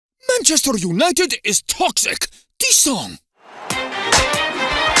Manchester United is toxic. This song.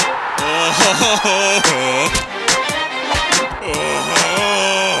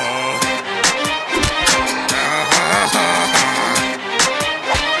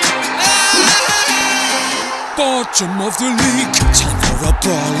 Bottom of the league, time for a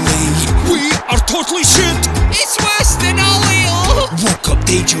brawly. We are totally shit. It's worse than Ollie. Woke up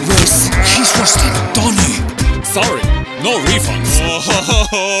dangerous. He's worse than Donny. Sorry, no refunds.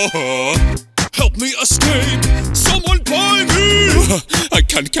 Help me escape. Someone buy me. I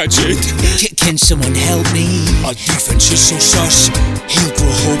can't catch it. Can someone help me? Our defense is so sus. He'll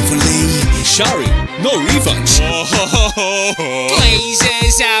grow hopefully. Sorry, no refunds.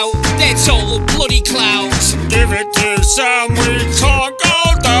 Blazers out, that's all bloody clouds. Give it to Sam, we can't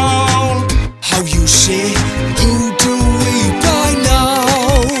go down. How you say? Who do we by now?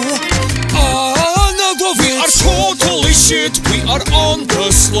 We are totally shit. We are on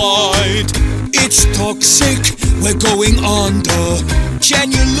the slide. It's toxic. We're going under.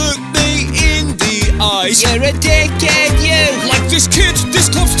 Can you look me in the eyes? You're a dickhead, you. Like this kid, this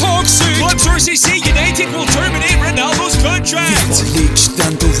club's toxic. Club sources say United will terminate Ronaldo's contract. More leaks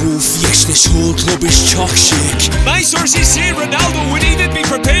than the roof. Yes, this whole club is toxic. My sources say Ronaldo would even be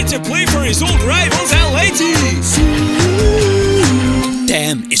prepared to play for his old rivals at Leeds.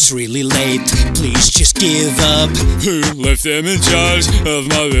 Damn, it's really late. Please just give up. Who left them in charge of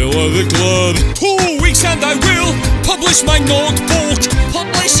my beloved club? 2 weeks and I will publish my notebook.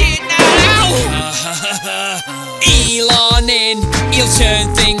 Publish it now. Elon in, he'll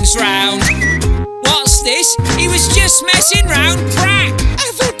turn things round. What's this? He was just messing round. Prank.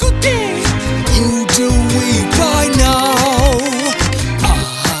 Have a good day. Who do we buy now?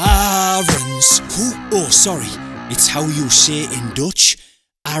 Arons. Who? Oh, sorry. It's how you say it in Dutch.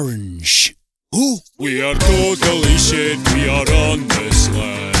 Orange. Who? We are totally shit. We are on the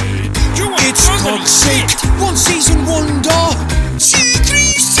slide. It's toxic. One season wonder. See 3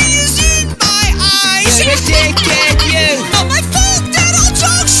 tears in my eyes. You're a dickhead, you. Not my fault, they're all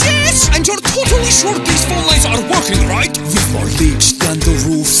dog shit. And you're totally sure these phone lines are working, right? With more leaks than the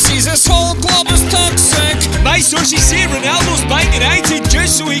roof. See, this whole club is toxic. My sources say Ronaldo's buying United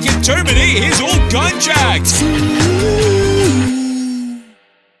just so he can terminate his old contract.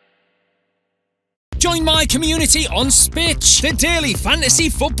 Join my community on Spitch, the daily fantasy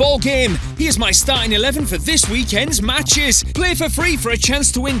football game. Here's my starting 11 for this weekend's matches. Play for free for a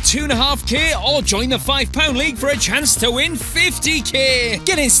chance to win 2.5k or join the £5 league for a chance to win 50k.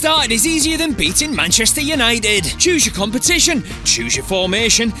 Getting started is easier than beating Manchester United. Choose your competition, choose your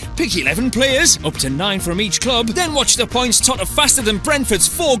formation, pick 11 players, up to 9 from each club, then watch the points totter faster than Brentford's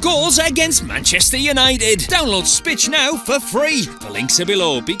 4 goals against Manchester United. Download Spitch now for free. The links are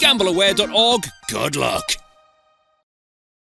below. BeGambleAware.org. Good luck.